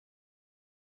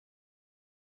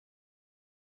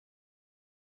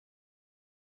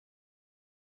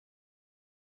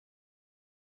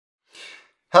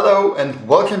Hello and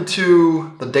welcome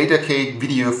to the Datacake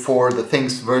video for the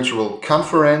Things Virtual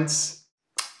Conference.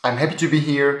 I'm happy to be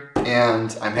here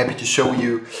and I'm happy to show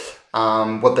you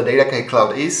what the Datacake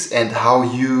Cloud is and how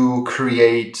you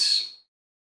create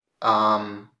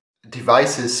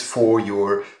devices for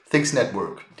your Things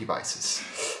Network devices.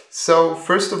 So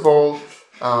first of all,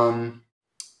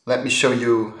 let me show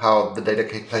you how the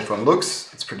Datacake platform looks.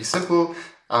 It's pretty simple.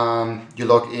 You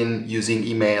log in using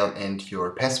email and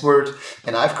your password,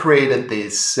 and I've created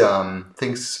this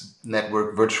Things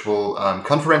Network virtual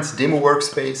conference demo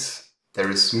workspace. There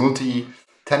is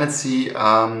multi-tenancy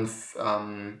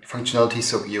functionality,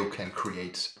 so you can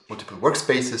create multiple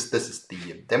workspaces. This is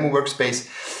the demo workspace,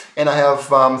 and I have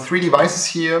 3 devices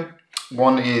here.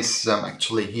 One is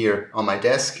actually here on my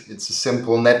desk. It's a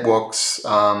simple Networks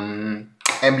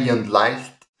ambient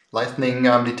lightning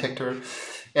detector.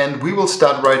 And we will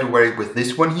start right away with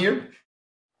this one here.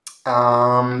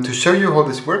 To show you how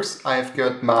this works, I've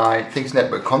got my Things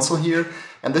Network console here,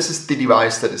 and this is the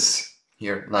device that is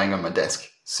here lying on my desk.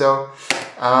 So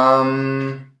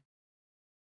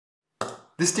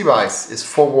this device is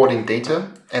forwarding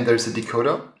data, and there's a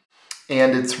decoder,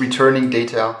 and it's returning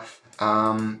data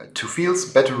to fields,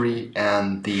 battery,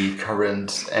 and the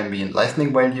current ambient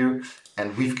lightning value.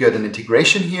 And we've got an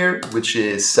integration here, which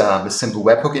is a simple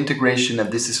webhook integration, and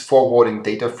this is forwarding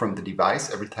data from the device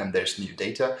every time there's new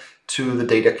data to the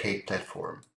Datacake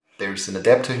platform. There's an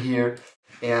adapter here,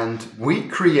 and we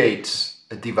create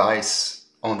a device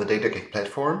on the Datacake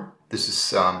platform. This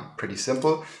is pretty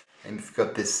simple, and we've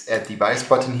got this Add Device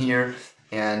button here,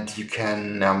 and you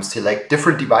can select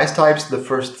different device types. The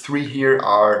first 3 here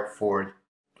are for,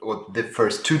 or the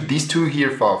first 2, these 2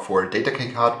 here for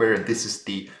Datacake hardware, and this is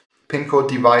the PIN code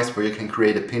device where you can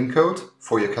create a PIN code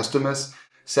for your customers,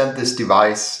 send this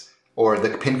device or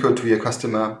the PIN code to your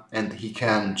customer, and he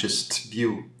can just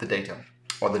view the data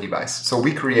or the device. So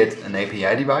we create an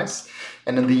API device,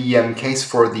 and in the case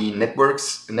for the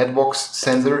networks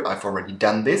sensor, I've already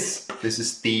done this. This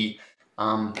is the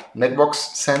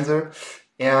networks sensor,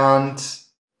 and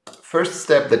first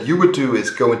step that you would do is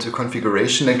go into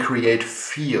configuration and create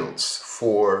fields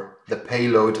for the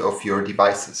payload of your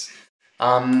devices.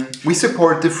 We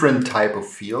support different type of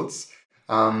fields,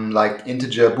 like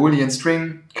integer, boolean,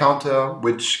 string, counter,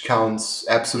 which counts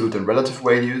absolute and relative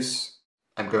values.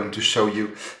 I'm going to show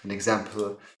you an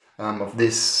example of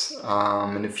this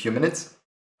in a few minutes.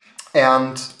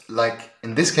 And like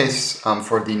in this case,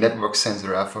 for the network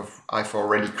sensor, I've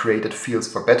already created fields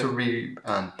for battery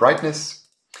and brightness.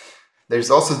 There's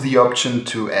also the option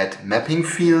to add mapping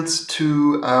fields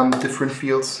to different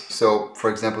fields. So, for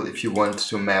example, if you want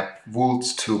to map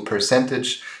volts to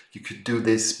percentage, you could do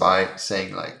this by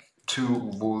saying like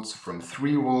 2 volts from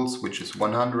 3 volts, which is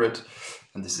 100,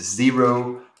 and this is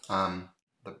 0,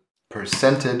 the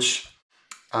percentage.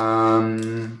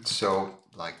 So,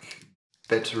 like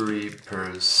battery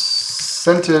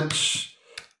percentage,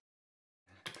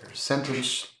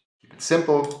 keep it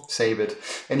simple, save it,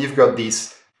 and you've got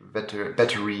these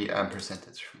battery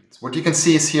percentage fields. What you can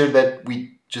see is here that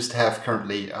we just have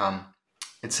currently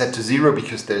it's set to 0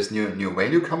 because there's new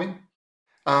value coming,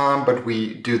 but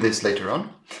we do this later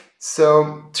on.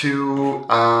 So to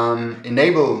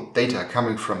enable data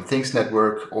coming from Things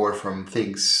Network or from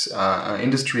Things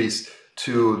Industries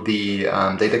to the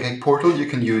Datacake portal, you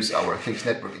can use our Things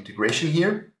Network integration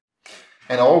here,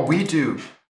 and all we do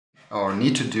or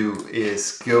need to do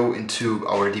is go into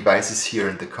our devices here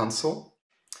in the console.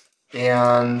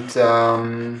 And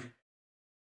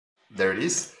there it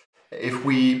is. If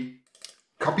we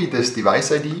copy this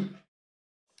device ID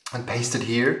and paste it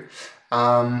here,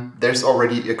 there's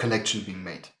already a connection being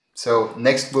made. So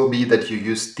next will be that you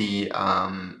use the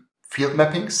field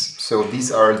mappings. So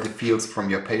these are the fields from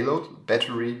your payload,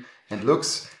 battery and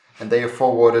lux, and they are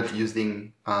forwarded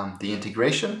using the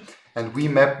integration. And we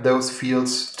map those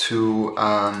fields to,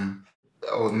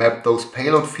 or map those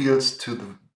payload fields to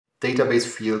the database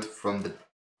field from the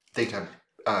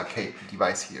Datacake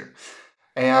device here.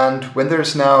 And when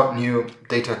there's now new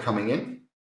data coming in,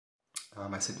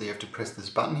 I simply have to press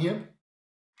this button here.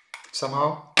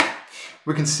 Somehow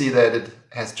we can see that it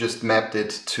has just mapped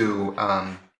it to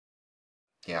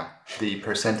the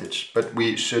percentage, but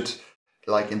we should,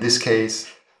 like in this case,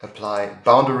 apply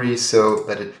boundaries so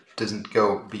that it doesn't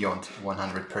go beyond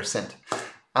 100%.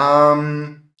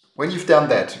 When you've done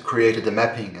that, created the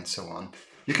mapping and so on,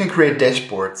 you can create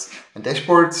dashboards, and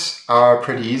dashboards are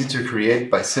pretty easy to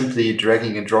create by simply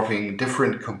dragging and dropping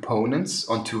different components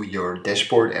onto your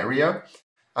dashboard area.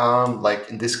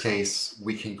 Like in this case,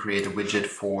 we can create a widget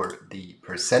for the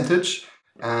percentage,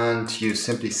 and you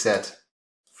simply set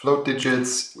float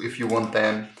digits if you want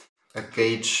them, a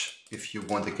gauge, if you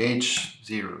want a gauge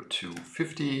 0 to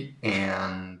 50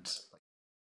 and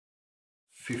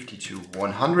 50 to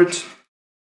 100.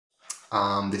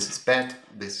 This is bad,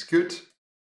 this is good.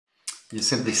 You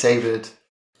simply save it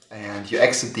and you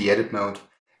exit the edit mode,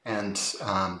 and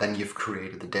then you've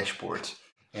created the dashboard.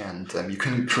 And you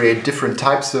can create different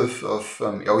types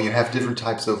or you have different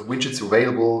types of widgets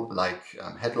available, like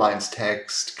headlines,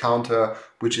 text, counter,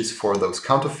 which is for those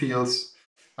counter fields,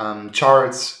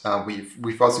 charts.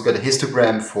 We've also got a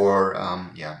histogram for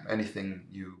anything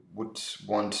you would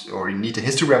want or you need a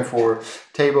histogram for,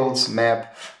 tables,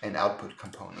 map, and output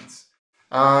components.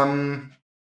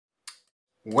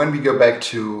 When we go back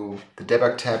to the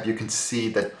debug tab, you can see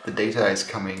that the data is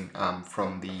coming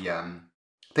from the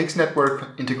Things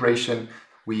Network integration.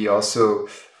 We also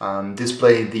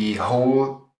display the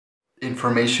whole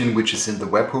information which is in the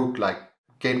webhook, like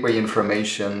gateway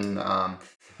information,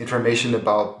 information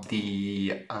about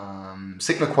the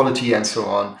signal quality and so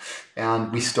on.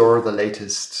 And we store the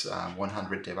latest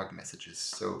 100 debug messages.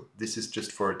 So this is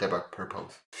just for debug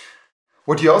purpose.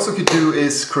 What you also could do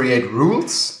is create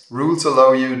rules. Rules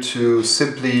allow you to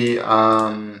simply,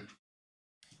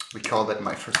 we call that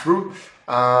my first rule,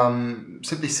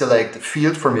 simply select a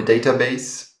field from your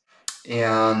database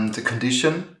and the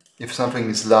condition. If something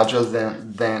is larger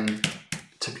than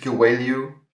typical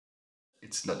value,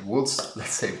 it's not volts,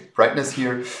 let's say brightness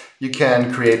here, you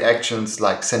can create actions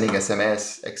like sending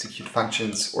SMS, execute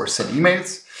functions, or send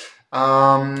emails.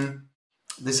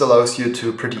 This allows you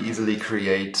to pretty easily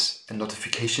create a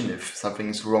notification if something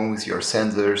is wrong with your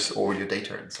sensors or your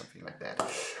data and something like that.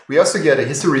 We also get a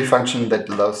history function that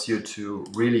allows you to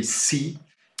really see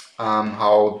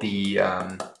how the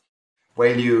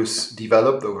values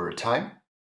developed over time.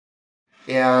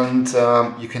 And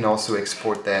you can also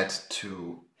export that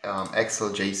to Excel,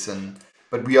 JSON,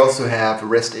 but we also have a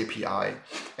REST API.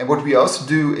 And what we also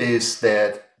do is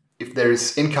that if there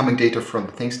is incoming data from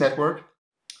the Things Network,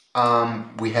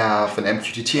 we have an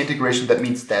MQTT integration. That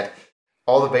means that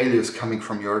all the values coming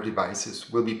from your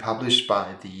devices will be published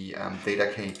by the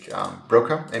Datacake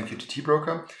broker, MQTT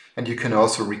broker, and you can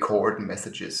also record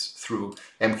messages through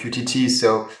MQTT.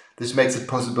 So this makes it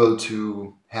possible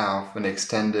to have an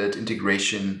extended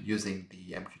integration using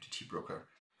the MQTT broker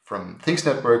from Things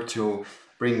Network to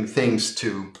bring things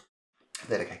to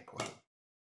Datacake portal.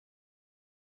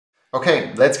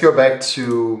 Okay, let's go back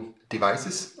to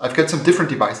devices. I've got some different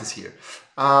devices here.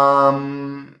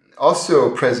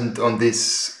 Also present on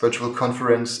this virtual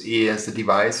conference is the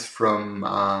device from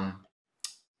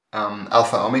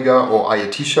Alpha Omega or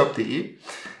IoTshop.de,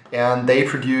 and they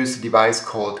produce a device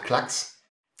called Klux.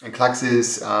 And Klux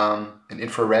is an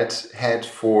infrared head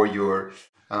for your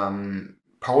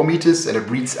power meters, and it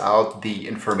reads out the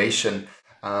information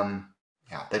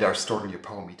that are stored in your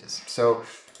power meters. So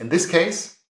in this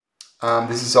case,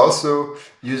 this is also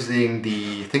using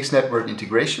the Things Network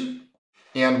integration,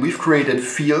 and we've created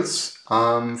fields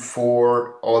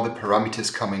for all the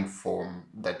parameters coming from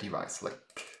that device, like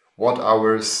watt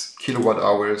hours, kilowatt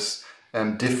hours,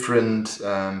 different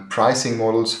pricing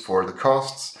models for the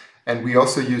costs, and we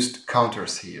also used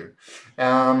counters here.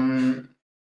 In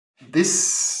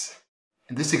this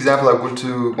example, I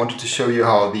wanted to show you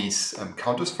how these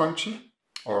counters function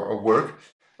or work.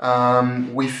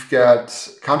 We've got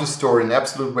counters stored in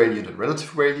absolute value and a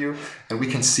relative value, and we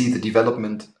can see the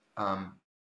development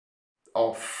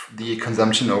of the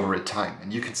consumption over a time.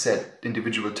 And you can set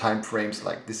individual time frames,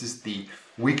 like this is the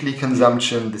weekly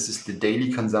consumption, this is the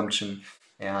daily consumption,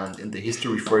 and in the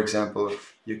history, for example,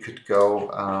 you could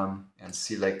go and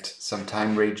select some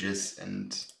time ranges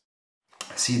and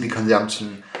see the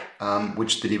consumption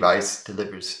which the device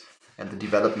delivers and the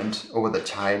development over the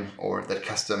time or that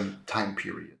custom time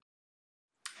period.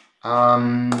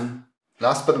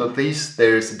 Last but not least,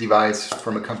 there's a device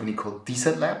from a company called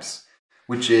Decent Labs,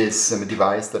 which is a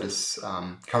device that is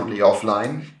currently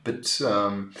offline, but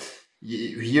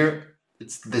here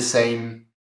it's the same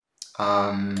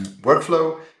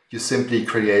workflow. You simply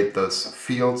create those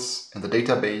fields in the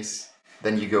database,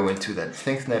 then you go into that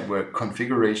Things Network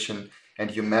configuration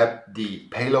and you map the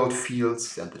payload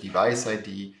fields and the device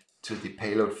ID to the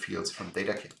payload fields from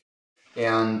Datacake.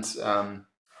 And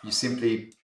you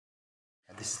simply,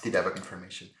 this is the debug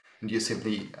information, and you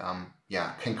simply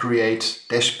can create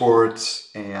dashboards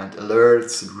and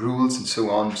alerts and rules and so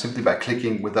on simply by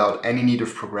clicking without any need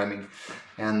of programming.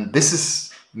 And this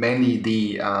is mainly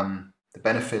the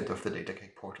benefit of the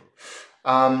Datacake portal.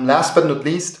 Last but not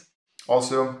least,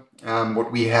 also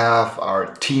what we have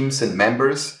are teams and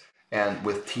members, and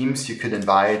with teams you could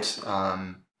invite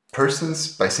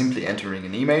persons by simply entering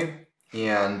an email,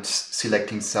 and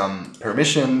selecting some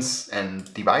permissions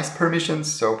and device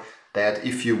permissions, so that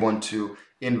if you want to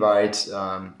invite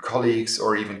colleagues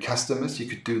or even customers, you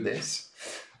could do this.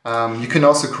 You can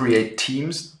also create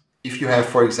teams. If you have,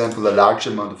 for example, a large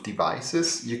amount of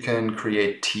devices, you can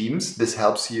create teams. This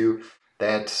helps you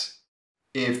that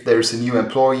if there's a new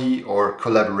employee or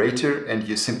collaborator and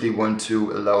you simply want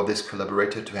to allow this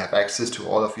collaborator to have access to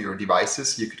all of your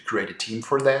devices, you could create a team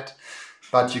for that.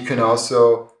 But you can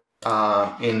also,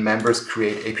 in members,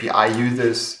 create API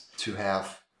users to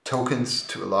have tokens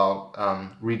to allow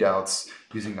readouts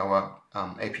using our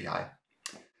API.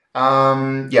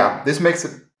 Yeah, this makes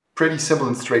it pretty simple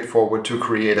and straightforward to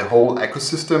create a whole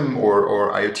ecosystem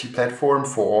or IoT platform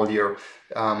for all your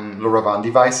LoRaWAN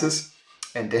devices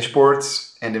and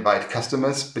dashboards and invite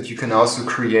customers, but you can also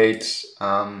create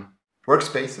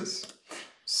workspaces.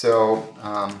 So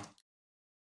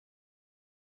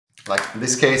like in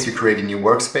this case, you create a new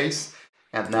workspace,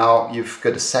 and now you've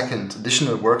got a second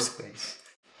additional workspace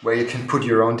where you can put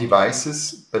your own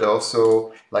devices, but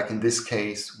also, like in this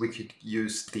case, we could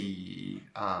use the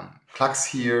plugs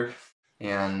here,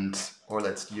 or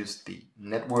let's use the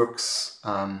networks.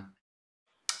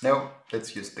 No,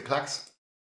 let's use the plugs.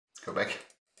 Let's go back.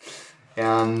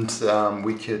 And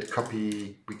we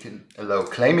can allow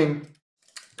claiming,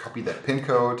 copy that pin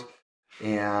code,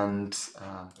 and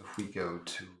if we go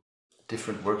to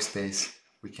different workspace,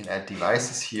 we can add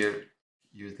devices here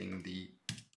using the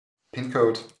pin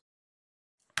code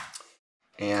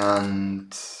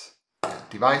and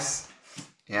device,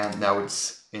 and now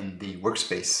it's in the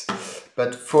workspace.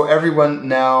 But for everyone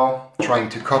now trying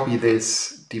to copy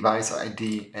this device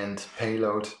ID and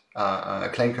payload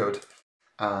claim code,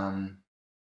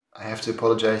 I have to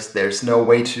apologize. There's no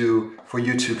way for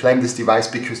you to claim this device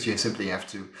because you simply have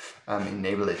to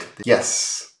enable it.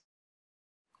 Yes.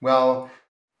 Well,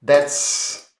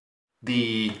 that's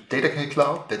the Datacake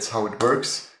cloud. That's how it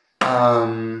works.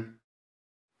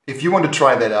 If you want to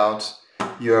try that out,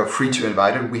 you're free to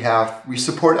invite it. We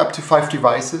support up to 5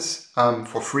 devices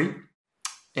for free,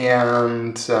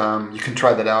 and you can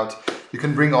try that out. You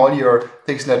can bring all your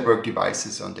Things Network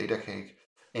devices on Datacake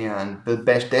and build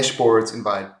dashboards,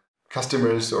 invite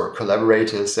customers or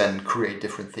collaborators, and create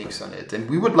different things on it. And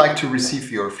we would like to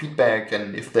receive your feedback,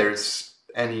 and if there's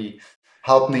any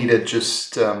help needed,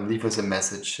 just leave us a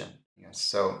message.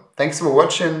 So thanks for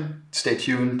watching, stay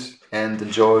tuned, and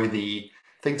enjoy the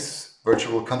Things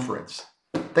virtual conference.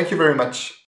 Thank you very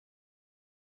much.